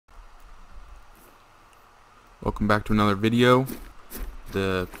Welcome back to another video.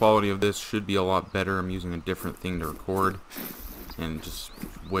 The quality of this should be a lot better. I'm using a different thing to record and just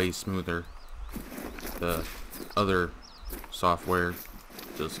way smoother. The other software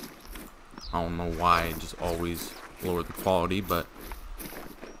just, I don't know why, it just always lowered the quality, but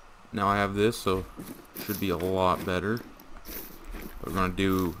now I have this, so it should be a lot better. We're going to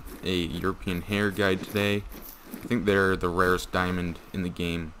do a European Hare guide today. I think they're the rarest diamond in the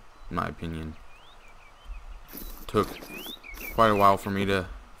game, in my opinion. Took quite a while for me to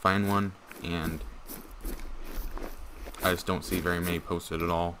find one, and I just don't see very many posted at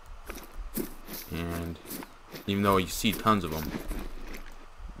all. And even though you see tons of them,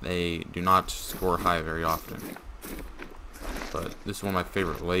 they do not score high very often. But this is one of my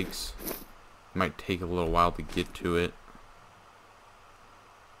favorite lakes. It might take a little while to get to it,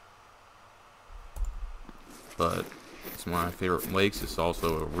 but it's one of my favorite lakes. It's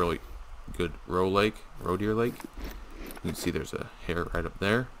also a really good roe deer lake. You can see there's a hare right up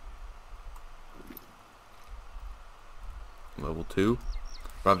there. Level 2.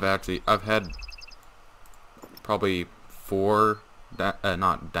 But I've had probably four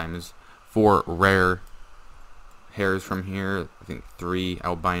rare hares from here. I think 3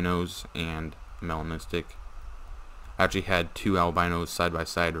 albinos and a melanistic. I actually had 2 albinos side by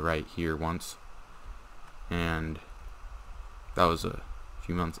side right here once, and that was a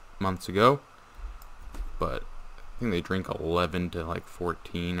few months ago. But I think they drink 11 to like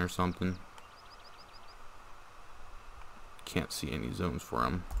 14 or something. Can't see any zones for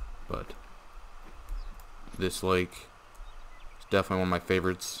them, but this lake is definitely one of my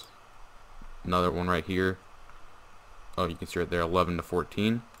favorites. Another one right here. Oh, you can see right there, 11 to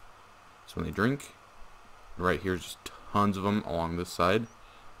 14. So when they drink, right here is just tons of them along this side,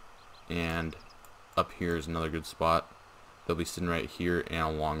 and up here is another good spot. They'll be sitting right here and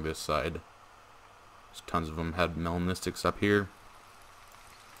along this side. There's tons of them. Had melanistics up here,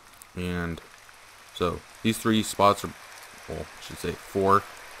 and so these 3 spots are, well, I should say 4,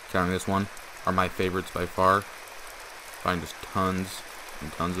 counting this one, are my favorites by far. Find just tons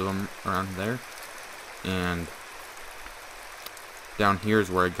and tons of them around there. And down here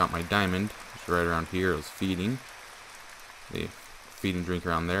is where I got my diamond. It's right around here. It was feeding. They feed and drink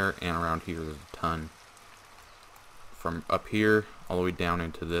around there, and around here there's a ton. From up here all the way down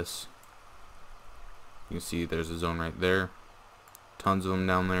into this, you can see there's a zone right there. Tons of them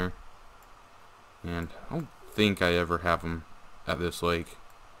down there. And I don't think I ever have them at this lake.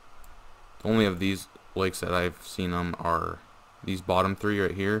 The only of these lakes that I've seen them are these bottom 3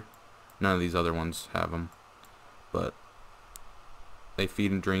 right here. None of these other ones have them. But they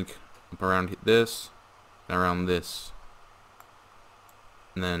feed and drink up around this and around this.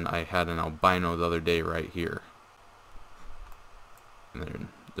 And then I had an albino the other day right here. And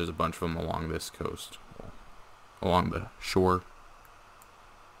there's a bunch of them along this coast, along the shore.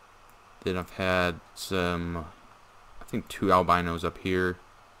 Then I've had some, I think 2 albinos up here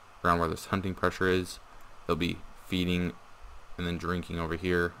around where this hunting pressure is. They'll be feeding and then drinking over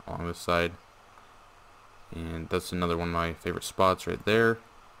here along this side. And that's another one of my favorite spots right there.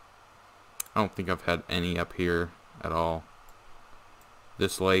 I don't think I've had any up here at all.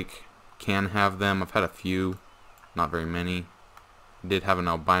 This lake can have them. I've had a few, not very many. Did have an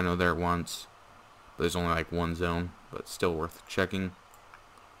albino there once, but there's only like 1 zone, but still worth checking.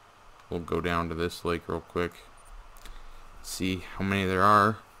 We'll go down to this lake real quick, see how many there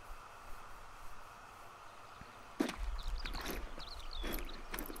are.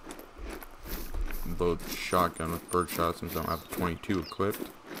 Load the shotgun with birdshot since I don't have 22 equipped.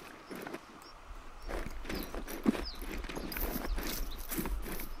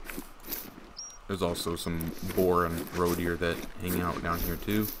 There's also some boar and roe deer that hang out down here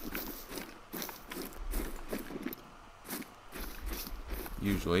too.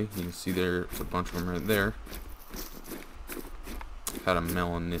 Usually, you can see there's a bunch of them right there. I've had a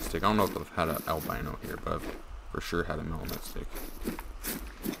melanistic. I don't know if I've had an albino here, but I've for sure had a melanistic.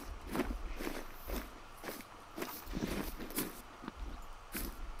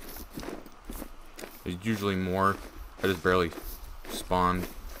 There's usually more. I just barely spawned.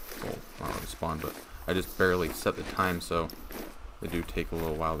 Well, not really spawned, but I just barely set the time, so they do take a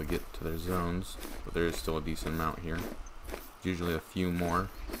little while to get to their zones. But there is still a decent amount here. Usually a few more.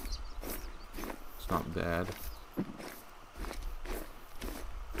 It's not bad.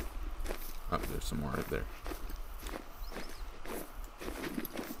 Oh, there's some more right there.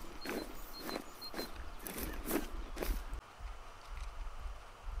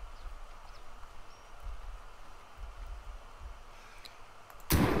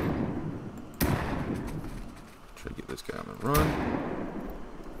 Try to get this guy on the run.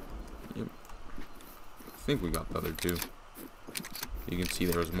 Yep. think we got the other two. You can see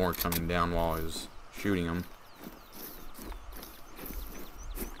there was more coming down while I was shooting them.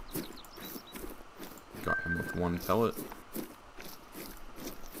 Got him with one pellet.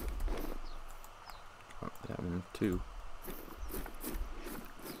 Got that one too.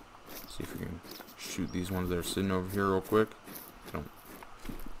 See if we can shoot these ones that are sitting over here real quick. I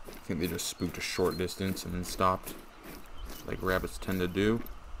think they just spooked a short distance and then stopped, like rabbits tend to do.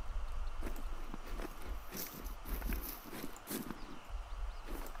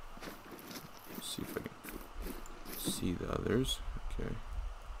 Let's see if I can see the others. Okay.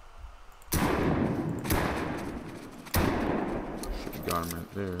 Should have got him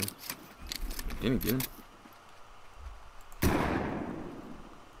right there. Didn't get him.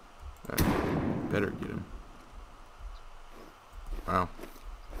 Better get him. Wow.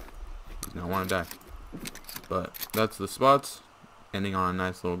 He's not want to die. But that's the spots. Ending on a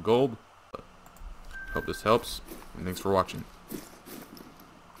nice little gold. Hope this helps. And thanks for watching.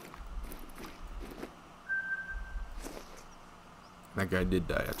 That guy did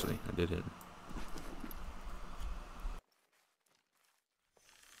die, actually. I did hit him.